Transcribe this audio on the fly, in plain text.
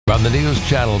on the News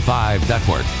Channel 5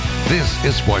 network. This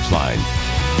is SportsLine.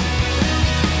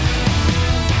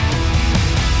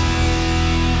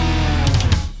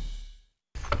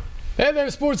 Hey there,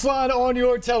 SportsLine on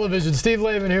your television. Steve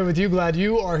Layman here with you. Glad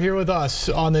you are here with us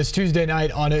on this Tuesday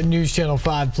night on News Channel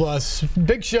 5 Plus.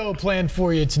 Big show planned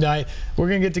for you tonight. We're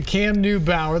going to get to Cam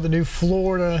Newbauer, the new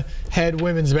Florida head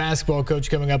women's basketball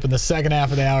coach, coming up in the second half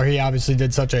of the hour. He obviously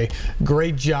did such a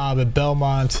great job at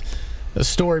Belmont. The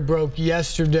story broke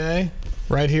yesterday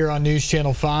right here on News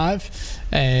Channel 5.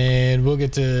 And we'll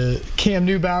get to Cam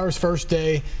Newbauer's first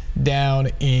day down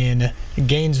in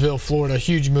Gainesville, Florida.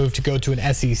 Huge move to go to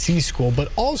an SEC school. But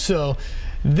also,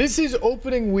 this is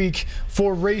opening week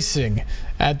for racing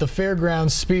at the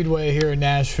Fairgrounds Speedway here in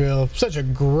Nashville. Such a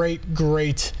great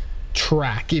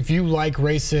track. If you like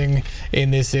racing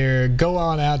in this area, go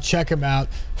on out, check them out.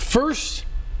 First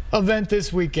event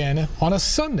this weekend on a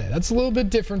Sunday. That's a little bit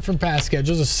different from past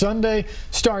schedules. A Sunday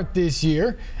start this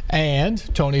year. And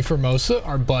Tony Formosa,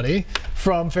 our buddy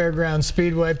from Fairgrounds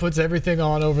Speedway, puts everything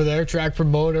on over there. Track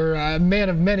promoter, man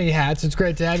of many hats. It's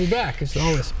great to have you back, as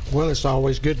always. Well, it's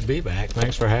always good to be back.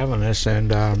 Thanks for having us.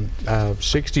 And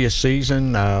 60th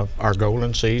season, our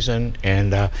golden season,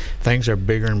 and things are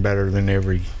bigger and better than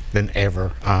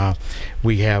ever.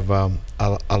 We have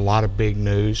a lot of big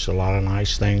news, a lot of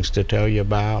nice things to tell you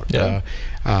about. Yeah.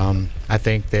 I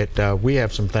think that we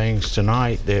have some things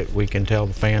tonight that we can tell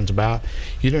the fans about.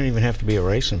 You don't even have to be a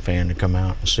racing fan to come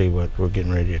out and see what we're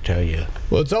getting ready to tell you.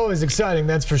 Well, it's always exciting,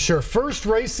 that's for sure. First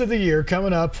race of the year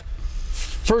coming up.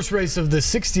 First race of the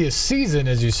 60th season,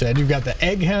 as you said. You've got the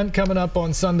egg hunt coming up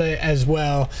on Sunday as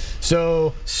well.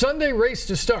 So Sunday race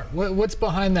to start. What's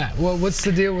behind that? What's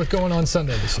the deal with going on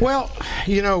Sunday this year? Well,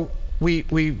 you know,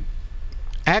 we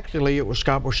actually, it was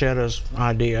Scott Borchetta's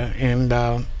idea, and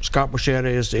Scott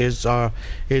Borchetta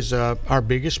is our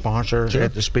biggest sponsor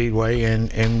at the Speedway,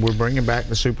 and we're bringing back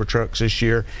the Super Trucks this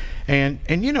year. And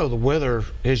you know, the weather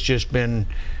has just been,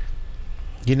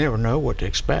 you never know what to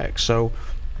expect. So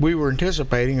we were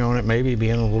anticipating on it maybe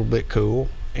being a little bit cool,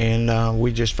 and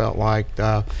we just felt like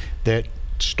that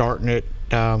starting it,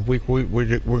 we're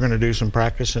going to do some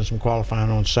practice and some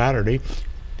qualifying on Saturday.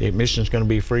 The admission's going to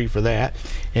be free for that,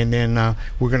 and then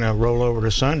we're going to roll over to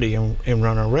Sunday and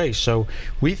run a race. So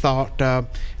we thought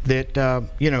that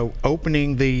you know,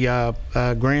 opening the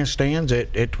grandstands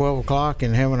at 12 o'clock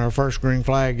and having our first green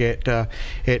flag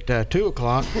at 2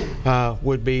 o'clock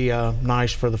would be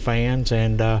nice for the fans,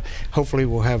 and hopefully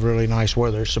we'll have really nice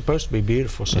weather. It's supposed to be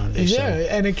beautiful Sunday. Yeah, so.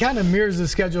 And it kind of mirrors the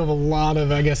schedule of a lot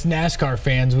of, I guess, NASCAR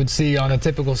fans would see on a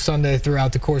typical Sunday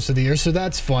throughout the course of the year. So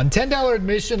that's fun. $10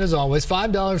 admission as always.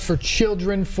 $5 for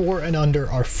children 4 and under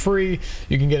are free.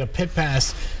 You can get a pit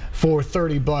pass for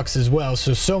 $30 as well.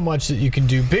 So much that you can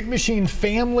do. Big Machine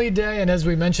Family Day, and as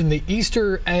we mentioned, the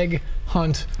Easter egg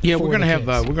hunt. Yeah, we're going to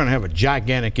have a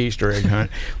gigantic Easter egg hunt.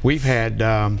 We've had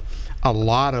a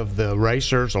lot of the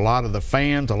racers, a lot of the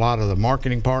fans, a lot of the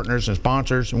marketing partners and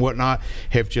sponsors and whatnot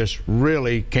have just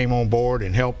really came on board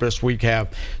and helped us. We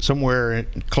have somewhere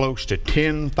close to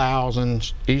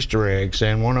 10,000 Easter eggs,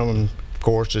 and one of them, of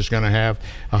course, is going to have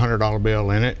a $100 bill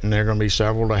in it, and there are going to be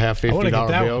several to have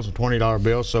 $50 bills and $20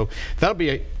 bills. So that'll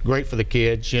be great for the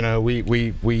kids. You know,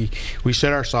 we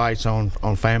set our sights on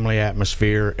family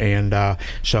atmosphere, and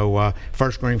so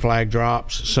first green flag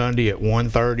drops Sunday at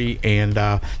 1:30, and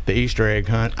the Easter egg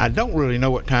hunt. I don't really know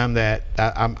what time that.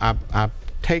 I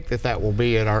take that will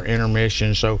be at our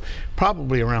intermission. So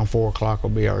probably around 4 o'clock will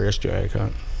be our Easter egg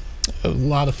hunt. A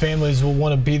lot of families will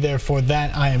want to be there for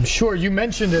that, I am sure. You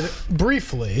mentioned it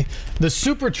briefly. The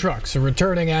Super Trucks are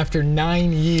returning after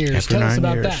 9 years. Tell us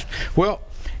about that. Well,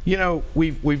 you know,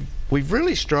 we've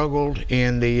really struggled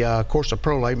in the, of course, the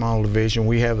Pro Late Model division.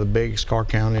 We have the biggest car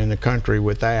count in the country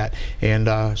with that, and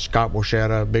Scott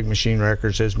Borchetta, Big Machine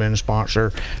Records, has been a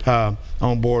sponsor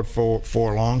on board for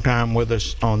a long time with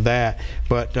us on that.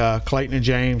 But Clayton and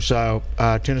James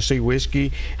Tennessee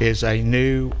Whiskey is a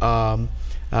new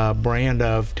brand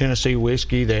of Tennessee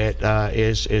whiskey that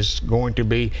is going to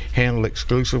be handled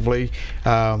exclusively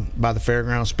by the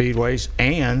Fairgrounds Speedways,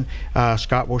 and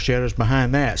Scott Borchetta's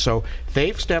behind that. So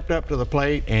they've stepped up to the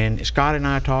plate, and Scott and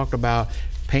I talked about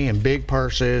paying big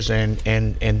purses, and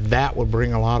that would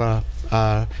bring a lot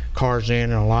of cars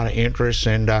in and a lot of interest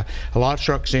and a lot of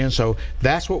trucks in. So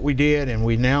that's what we did, and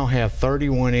we now have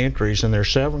 31 entries, and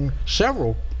there's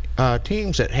several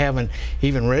teams that haven't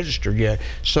even registered yet.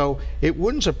 So it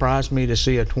wouldn't surprise me to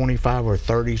see a 25 or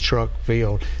 30 truck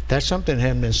field. That's something that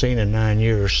hadn't been seen in 9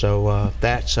 years. So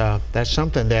that's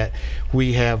something that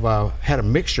we have had a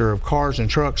mixture of cars and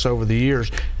trucks over the years.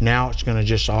 Now it's going to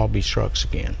just all be trucks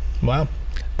again. Wow.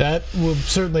 That will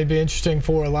certainly be interesting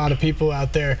for a lot of people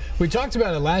out there. We talked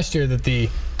about it last year that the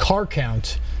car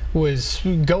count was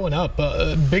going up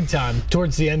big time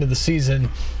towards the end of the season.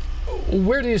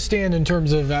 Where do you stand in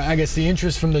terms of, I guess, the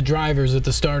interest from the drivers at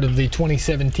the start of the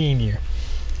 2017 year?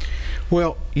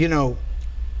 Well, you know,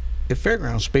 the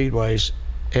Fairgrounds Speedways,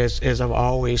 as I've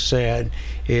always said,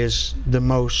 is the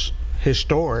most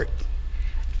historic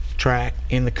track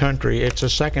in the country. It's the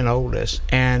second oldest,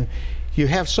 and you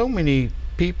have so many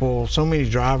people, so many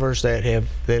drivers that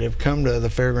have come to the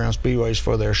Fairgrounds Speedways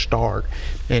for their start,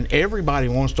 and everybody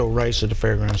wants to race at the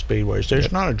Fairgrounds Speedways.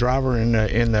 There's not a driver in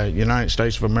the United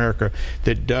States of America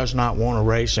that does not want to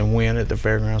race and win at the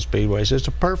Fairgrounds Speedways. It's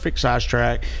a perfect size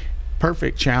track,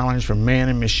 perfect challenge for man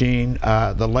and machine.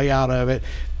 The layout of it,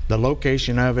 the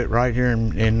location of it right here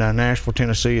in Nashville,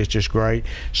 Tennessee is just great.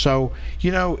 So,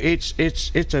 you know, it's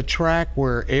a track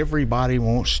where everybody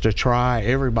wants to try,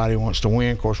 everybody wants to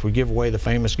win. Of course, we give away the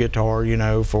famous guitar, you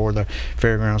know, for the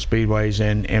Fairgrounds Speedways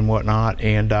and whatnot.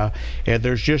 And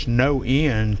there's just no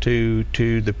end to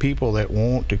the people that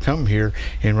want to come here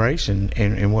and race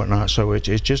and whatnot. So it's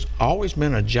just always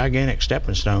been a gigantic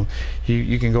stepping stone.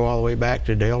 You can go all the way back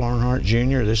to Dale Earnhardt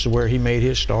Jr. This is where he made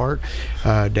his start.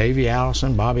 Davey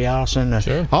Allison, Bobby Allison,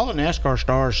 sure. All the NASCAR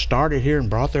stars started here and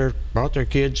brought their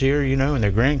kids here, you know, and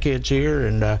their grandkids here,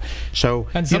 and so.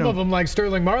 And some of them, like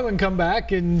Sterling Marlin, come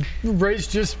back and race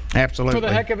just absolutely for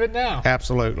the heck of it now.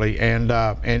 Absolutely, and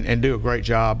do a great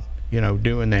job, you know,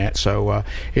 doing that. So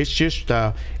it's just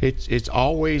it's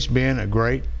always been a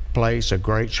great place, a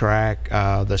great track.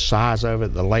 The size of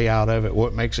it, the layout of it,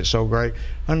 what makes it so great,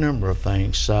 a number of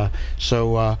things.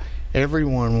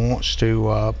 Everyone wants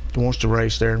to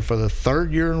race there, and for the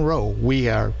third year in a row, we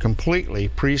are completely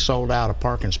pre-sold out of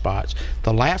parking spots.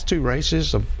 The last two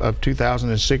races of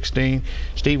 2016,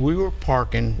 Steve, we were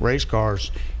parking race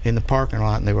cars in the parking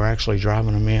lot, and they were actually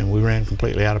driving them in. We ran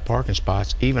completely out of parking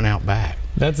spots, even out back.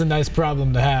 That's a nice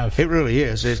problem to have. It really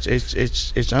is.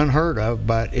 It's unheard of,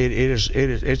 but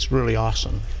it's really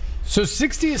awesome. So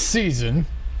 60th season,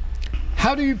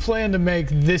 how do you plan to make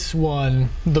this one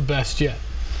the best yet?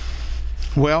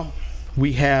 Well,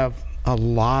 we have a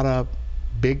lot of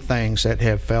big things that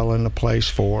have fell into place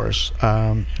for us.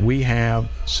 We have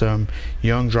some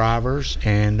young drivers,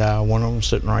 and one of them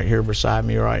sitting right here beside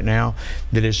me right now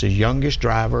that is the youngest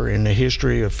driver in the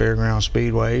history of Fairgrounds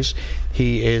Speedways.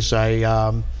 He is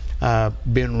been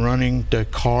running the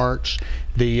karts,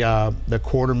 the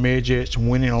quarter midgets,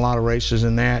 winning a lot of races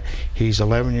in that. He's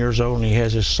 11 years old, and he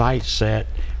has his sights set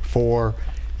for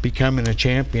becoming a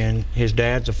champion. His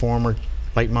dad's a former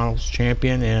late models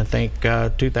champion, and I think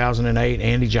 2008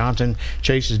 Andy Johnson,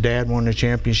 Chase's dad, won the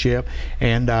championship,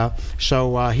 and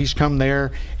so he's come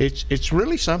there. It's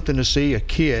really something to see a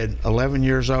kid 11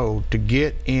 years old to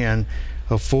get in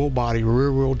a full body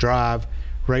rear wheel drive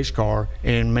race car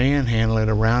and manhandle it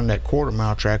around that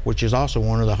quarter-mile track, which is also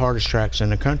one of the hardest tracks in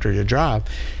the country to drive.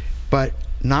 But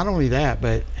not only that,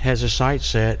 but has a sight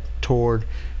set toward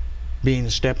being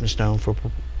a stepping stone for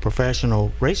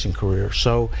professional racing career.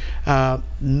 So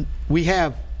we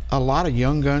have a lot of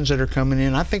young guns that are coming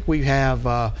in. I think we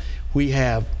have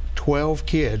 12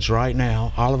 kids right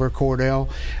now, Oliver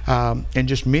Cordell, and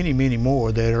just many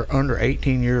more that are under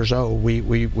 18 years old.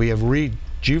 We have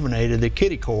rejuvenated the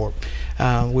Kitty Corp,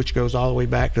 which goes all the way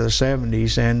back to the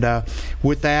 70s, and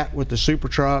with that, with the super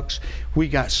trucks, we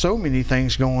got so many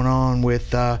things going on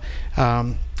with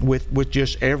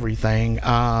just everything.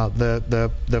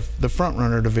 The front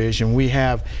runner division, we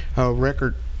have a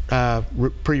record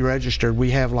pre-registered.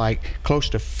 We have like close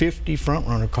to 50 front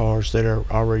runner cars that are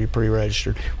already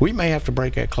pre-registered. We may have to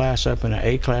break that class up in an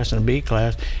A class and a B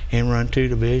class and run two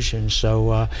divisions.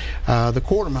 So the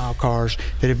quarter-mile cars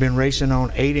that have been racing on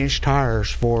 8-inch tires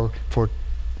for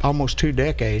almost 2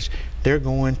 decades, they're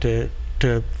going to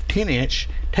 10-inch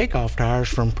takeoff tires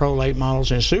from pro late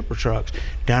models and super trucks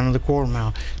down to the quarter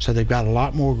mile. So they've got a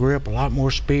lot more grip, a lot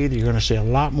more speed. You're going to see a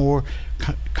lot more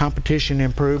competition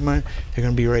improvement. They're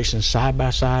going to be racing side by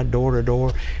side, door to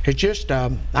door. It's just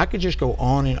I could just go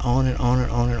on and on and on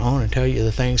and on and on and tell you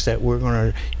the things that we're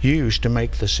going to use to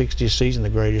make the 60th season the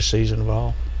greatest season of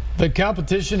all. The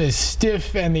competition is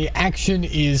stiff and the action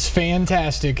is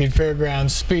fantastic at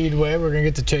Fairgrounds Speedway. We're going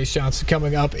to get to Chase Johnson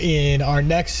coming up in our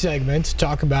next segment to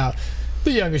talk about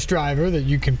the youngest driver that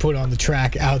you can put on the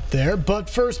track out there. But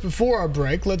first, before our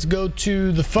break, let's go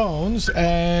to the phones.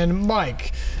 And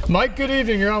Mike, good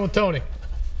evening. You're on with Tony.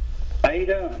 How you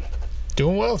doing?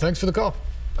 Doing well. Thanks for the call.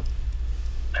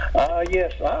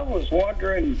 Yes, I was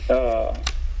wondering how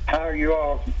are you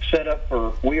all set up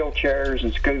for wheelchairs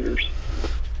and scooters?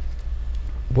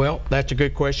 Well, that's a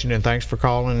good question, and thanks for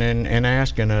calling and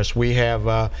asking us. We have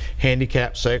a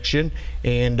handicap section,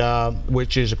 and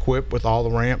which is equipped with all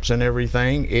the ramps and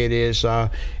everything. It is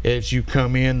as you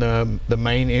come in the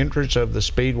main entrance of the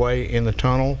speedway in the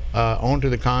tunnel onto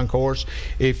the concourse.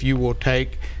 If you will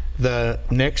take the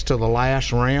next to the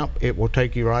last ramp, it will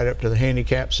take you right up to the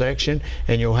handicap section,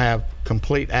 and you'll have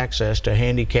complete access to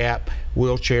handicap,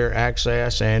 wheelchair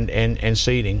access, and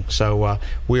seating. So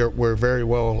we're very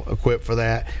well equipped for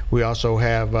that. We also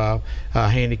have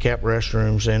handicap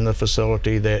restrooms in the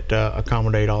facility that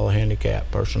accommodate all the handicap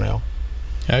personnel.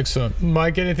 Excellent.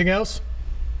 Mike, anything else?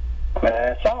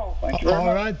 That's all. Thank you very much.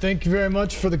 All right, thank you very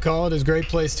much for the call. It is a great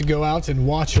place to go out and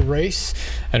watch a race,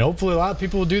 and hopefully a lot of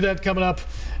people will do that coming up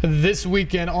this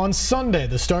weekend on Sunday,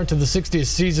 the start to the 60th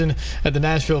season at the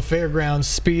Nashville Fairgrounds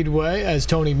Speedway. As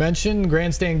Tony mentioned,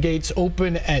 grandstand gates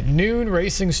open at noon.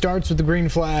 Racing starts with the green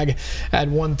flag at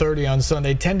 1:30 on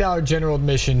Sunday. $10 general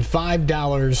admission,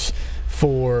 $5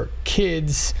 for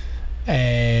kids,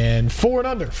 and 4 and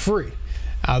under free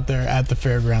out there at the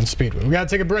Fairgrounds Speedway. We got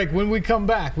to take a break. When we come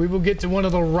back, we will get to one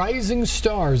of the rising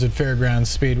stars at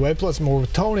Fairgrounds Speedway, plus more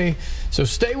with Tony. So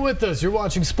stay with us. You're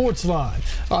watching SportsLine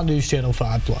on News Channel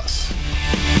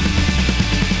 5+.